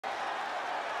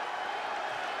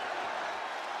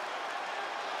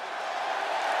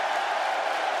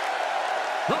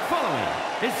The following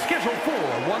is scheduled for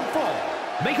one fall,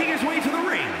 making his way to the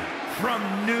ring from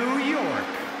New York,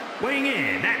 weighing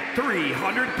in at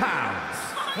 300 pounds,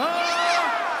 a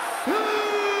superstar!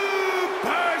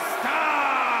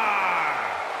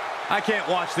 I can't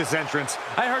watch this entrance.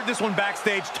 I heard this one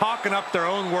backstage talking up their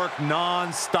own work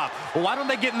non-stop. Well, why don't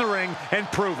they get in the ring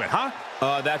and prove it, huh?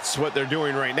 That's what they're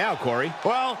doing right now, Corey.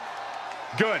 Well,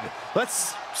 good.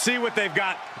 Let's see what they've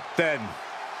got then.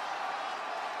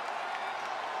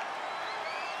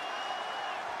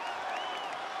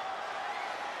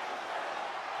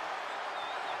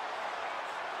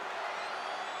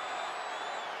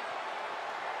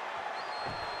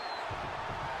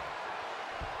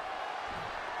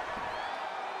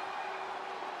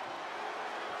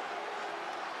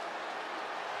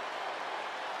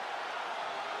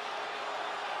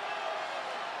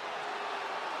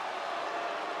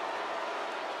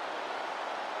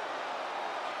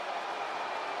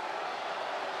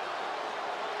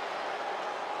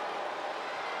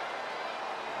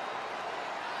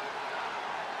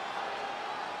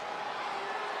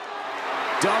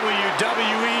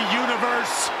 WWE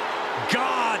Universe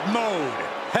God Mode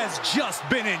has just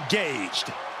been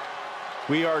engaged.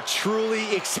 We are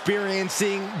truly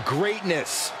experiencing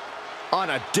greatness on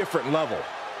a different level.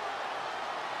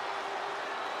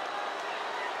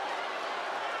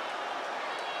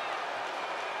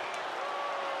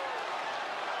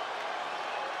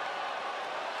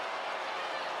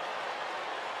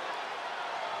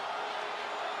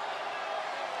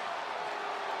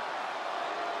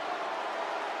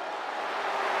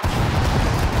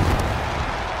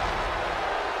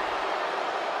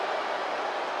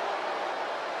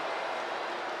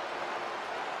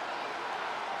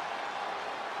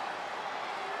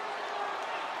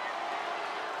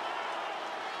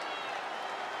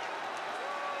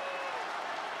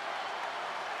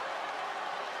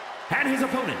 And his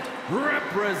opponent,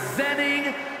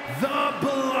 representing the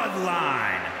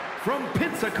Bloodline, from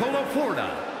Pensacola,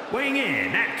 Florida, weighing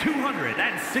in at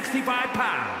 265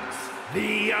 pounds,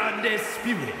 the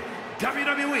undisputed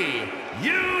WWE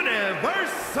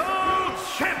Universal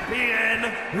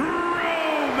Champion,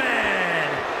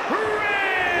 Roman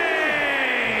Reigns!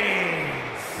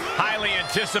 Highly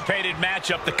anticipated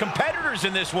matchup. The competitors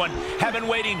in this one have been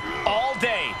waiting all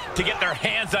day to get their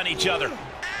hands on each other.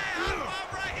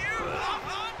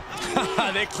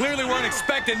 They clearly weren't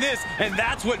expecting this, and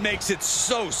that's what makes it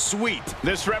so sweet.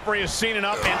 This referee has seen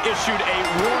enough and issued a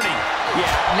warning.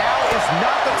 Yeah, now is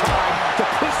not the time to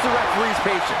push the referee's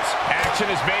patience. Action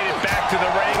has made it back to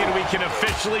the ring, and we can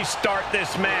officially start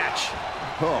this match.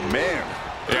 Oh, man.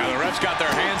 Yeah, the refs got their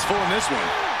hands full in this one.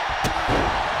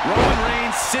 Roman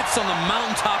Reigns sits on the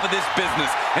mountaintop of this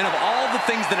business, and of all the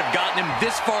things that have gotten him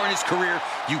this far in his career,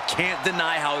 you can't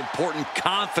deny how important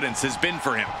confidence has been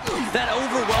for him. That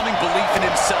overwhelming belief in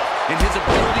himself and his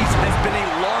abilities has been a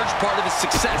large part of his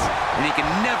success, and he can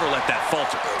never let that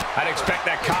falter. I'd expect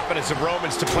that confidence of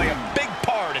Roman's to play a big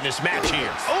part in this match here.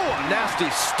 Oh, a nasty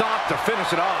stop to finish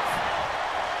it off.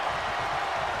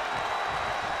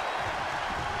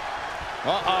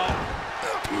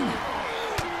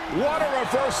 What a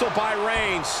reversal by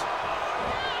Reigns.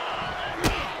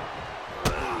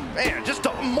 Man, just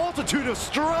a multitude of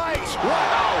strikes.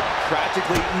 Wow.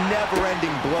 Practically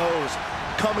never-ending blows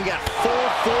coming at full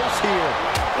force here.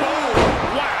 Oh,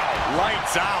 wow.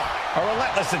 Lights out. A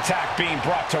relentless attack being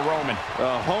brought to Roman.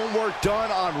 The homework done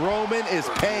on Roman is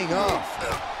paying off.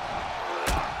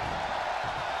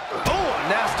 Oh, a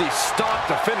nasty stop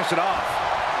to finish it off.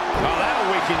 Oh, that'll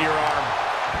weaken your arm.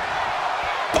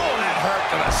 Oh, that hurt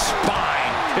to the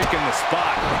spine. Picking the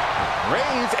spot.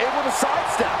 Reigns able to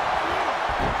sidestep.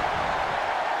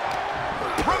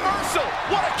 Reversal.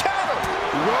 What a counter.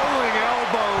 Rolling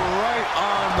elbow right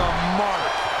on the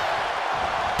mark.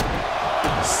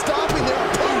 Stopping their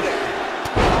opponent.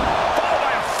 Followed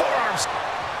by a forearm.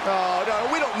 Oh, no,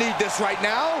 we don't need this right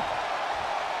now.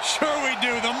 Sure we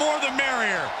do. The more the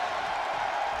merrier.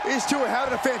 These two are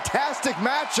having a fantastic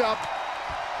matchup.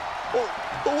 Well,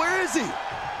 where is he?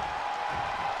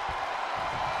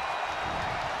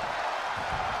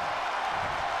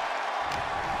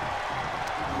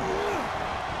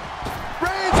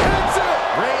 Reigns hits it!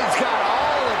 Reigns got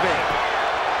all of it.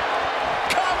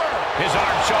 Cover! His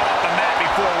arm shot off the mat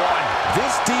before one.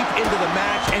 This deep into the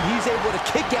match, and he's able to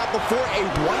kick out before a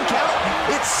one count.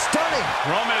 It's stunning.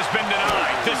 Roman has been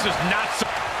denied. This is not so...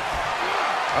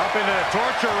 Up into the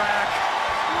torture rack.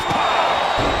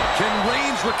 Can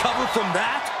Reigns recover from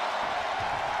that?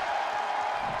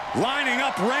 Lining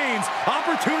up Reigns.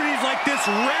 Opportunities like this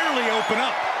rarely open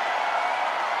up.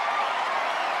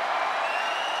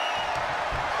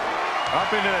 Up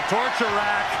into the torture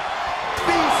rack.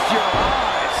 Feast your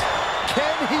eyes.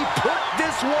 Can he put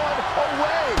this one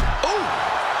away? Oh,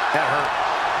 that hurt.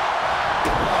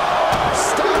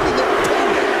 Stopping the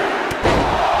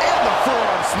and the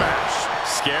forearm smash.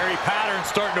 Scary pattern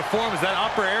starting to form as that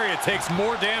upper area takes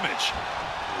more damage.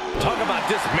 Talk about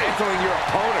dismantling your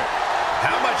opponent.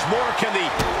 How much more can the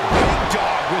big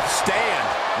dog withstand?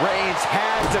 Reigns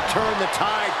has to turn the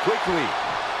tide quickly.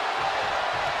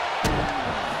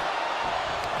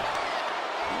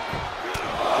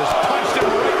 Just punched him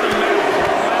right in the middle.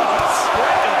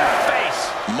 Right in the face.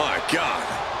 My God.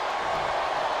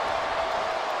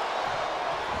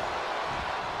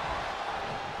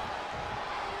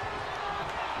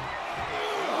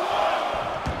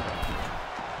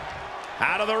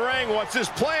 Out of the ring. What's his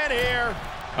plan here?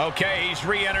 Okay, he's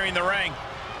re-entering the ring.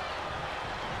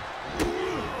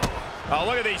 Oh,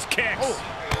 look at these kicks. Oh.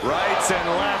 Rights and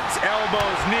lefts,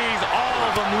 elbows, knees, all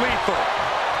of them lethal.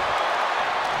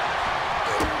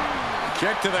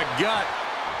 Kick to the gut.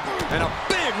 And a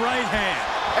big right hand.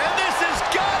 And this has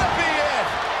got to be it.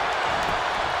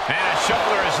 And a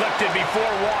shoulder is lifted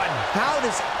before one. How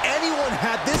does anyone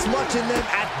have this much in them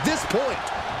at this point?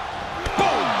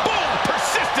 Boom, boom,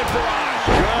 persistent barrage.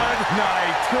 Good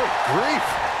night. Good grief.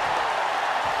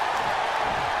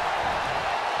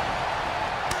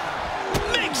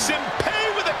 Makes him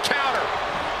pay with a counter.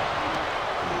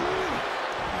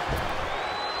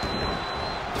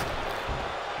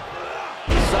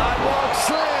 Sidewalk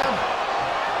slam.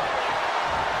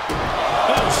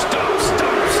 Oh, stop,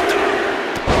 stop, stop.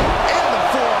 And the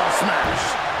forearm smash.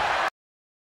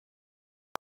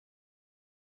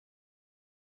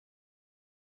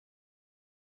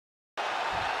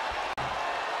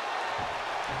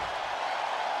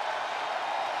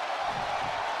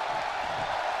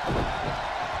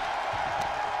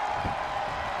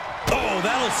 Oh,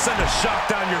 that'll send a shock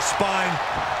down your spine.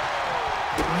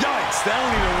 Yikes,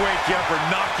 that'll either wake you up or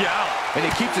knock you out. And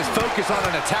he keeps his focus on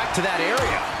an attack to that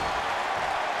area.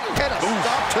 And a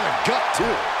stop to the gut,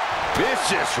 too.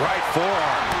 Vicious right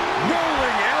forearm.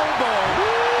 Rolling elbow.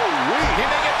 Woo-wee. He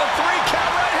may get the 3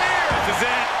 count right here. This is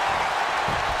it.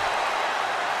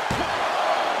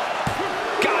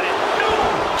 Got it. No,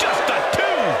 just a 2.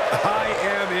 I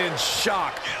am in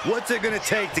shock. What's it going to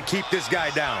take to keep this guy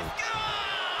down?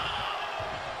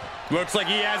 Looks like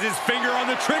he has his finger on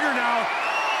the trigger now.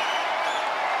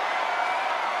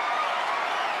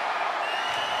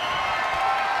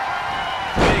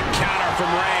 Big counter from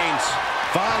Reigns.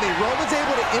 Finally, Roman's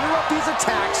able to interrupt these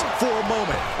attacks for a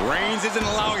moment. Reigns isn't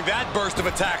allowing that burst of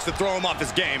attacks to throw him off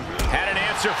his game. Had an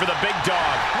answer for the big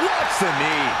dog. What's the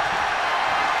knee?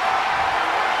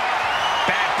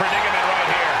 Bad predicament right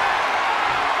here.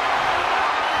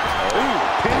 Ooh,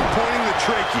 pinpointing the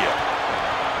trachea.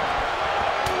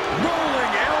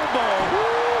 Rolling elbow.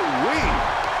 Woo-wee.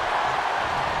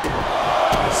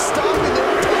 Stopping the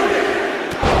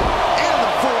opponent. And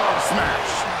the forearm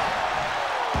smash.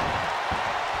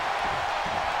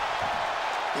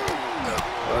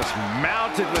 Just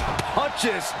mounted with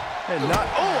punches. And not,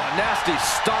 oh, a nasty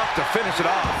stop to finish it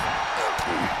off.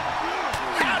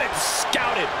 Had it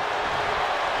scouted.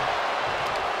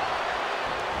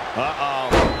 Uh-oh.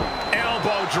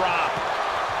 Elbow drop.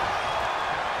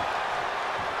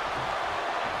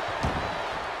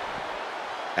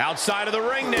 Outside of the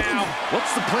ring now.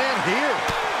 What's the plan here?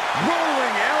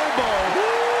 Rolling elbow.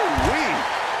 Woo-wee.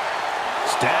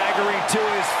 Staggering to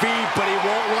his feet, but he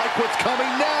won't like what's coming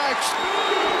next.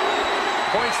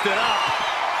 Hoisted up.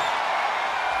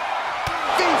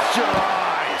 Feast your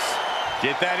eyes.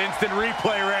 Get that instant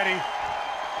replay ready.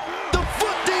 The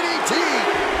foot DDT.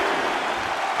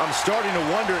 I'm starting to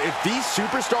wonder if these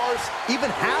superstars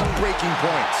even have breaking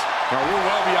points. Now, we're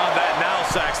well beyond that now,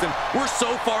 Saxton. We're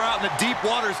so far out in the deep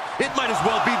waters, it might as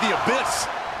well be the abyss.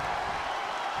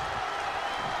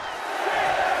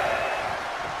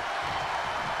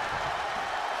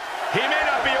 He may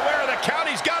not be aware of the count.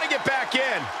 He's got to get back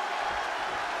in.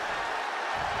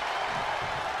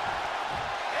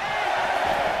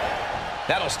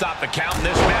 That'll stop the count, and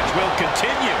this match will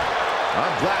continue.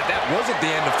 I'm glad that wasn't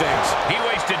the end of things. He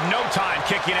wasted no time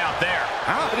kicking out there.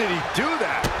 How did he do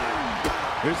that?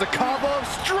 Here's a combo of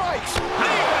strikes. Knee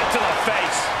right to the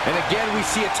face. And again, we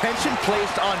see attention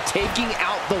placed on taking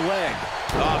out the leg.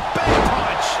 A big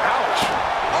punch. Ouch.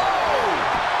 Oh!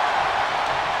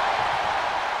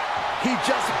 He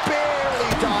just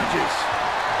barely dodges.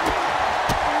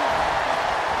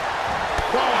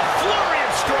 Oh, a flurry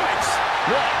of strikes.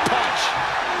 What a punch.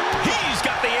 He's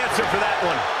got the answer for that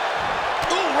one.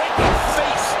 Ooh, right in the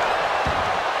face.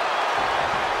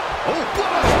 Oh,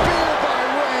 what a spear by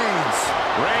Reigns.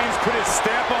 Reigns put his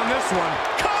stamp on this one.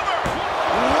 Cover.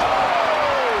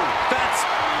 Whoa! That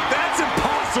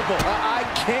unbelievable. I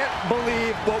can't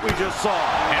believe what we just saw.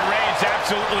 And Reigns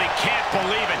absolutely can't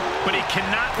believe it, but he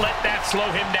cannot let that slow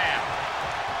him down.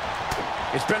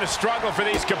 It's been a struggle for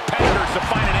these competitors to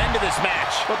find an end to this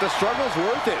match. But the struggle's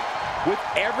worth it. With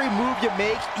every move you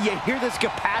make, you hear this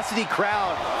capacity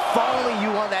crowd following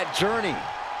you on that journey.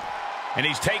 And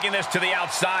he's taking this to the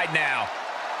outside now.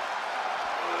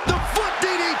 The foot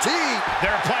DDT!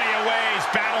 There are plenty of ways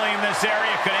battling in this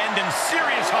area could end in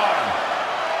serious harm.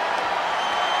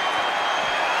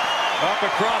 Up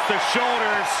across the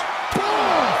shoulders.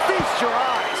 Boom! Feast your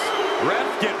eyes. Ref,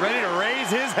 get ready to raise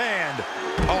his hand.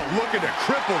 Oh, looking to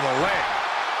cripple the leg.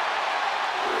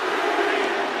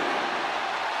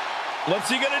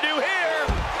 What's he gonna do here?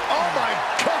 Oh my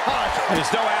God! And it's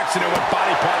no accident what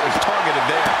body part was targeted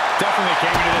there. Definitely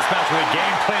came into this match with a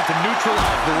game plan to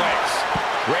neutralize the legs.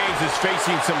 Reigns is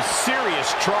facing some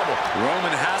serious trouble.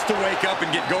 Roman has to wake up and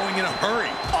get going in a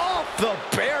hurry. Off the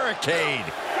barricade.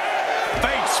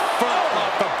 Face first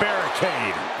off the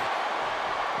barricade.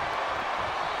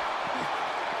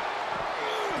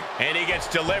 And he gets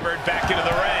delivered back into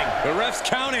the ring. The ref's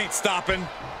count ain't stopping.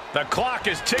 The clock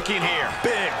is ticking here.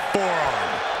 Big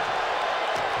forearm.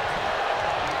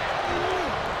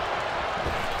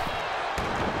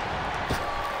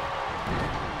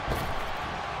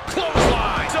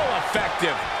 Clothesline. So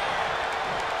effective.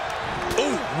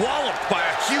 Ooh, walloped by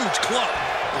a huge club.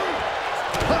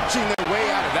 Punching their way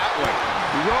out of that one.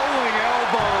 Rolling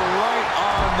elbow right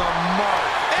on the mark.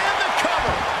 And the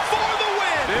cover for the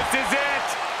win. This is it.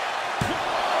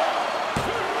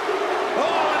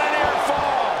 Oh, and a near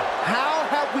fall. How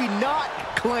have we not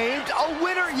claimed a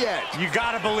winner yet? You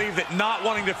gotta believe that not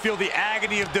wanting to feel the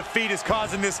agony of defeat is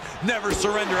causing this never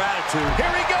surrender attitude.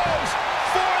 Here he goes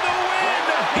for the win.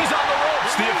 He's on the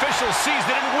ropes. The official sees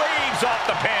it and waves off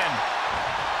the pin.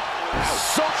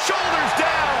 So shoulders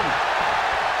down.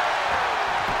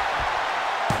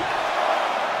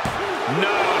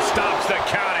 No, stops the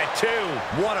count at 2.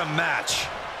 What a match.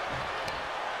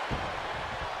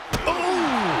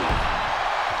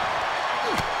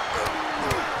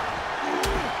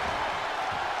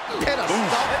 And a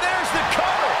stop. And there's the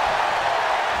cover.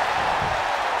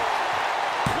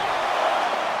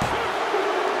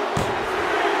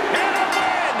 And a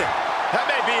win. That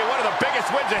may be one of the biggest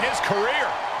wins of his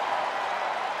career.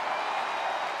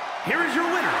 Here is your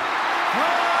winner,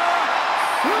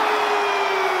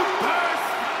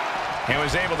 And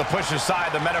was able to push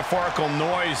aside the metaphorical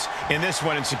noise in this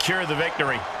one and secure the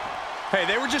victory. Hey,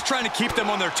 they were just trying to keep them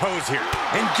on their toes here.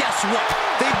 And guess what?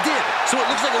 They did. So it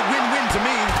looks like a win-win to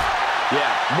me.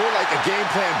 Yeah, more like a game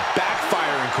plan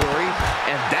backfiring, Corey.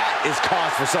 And that is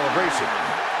cause for celebration.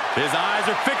 His eyes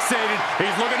are fixated.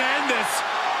 He's looking to end this.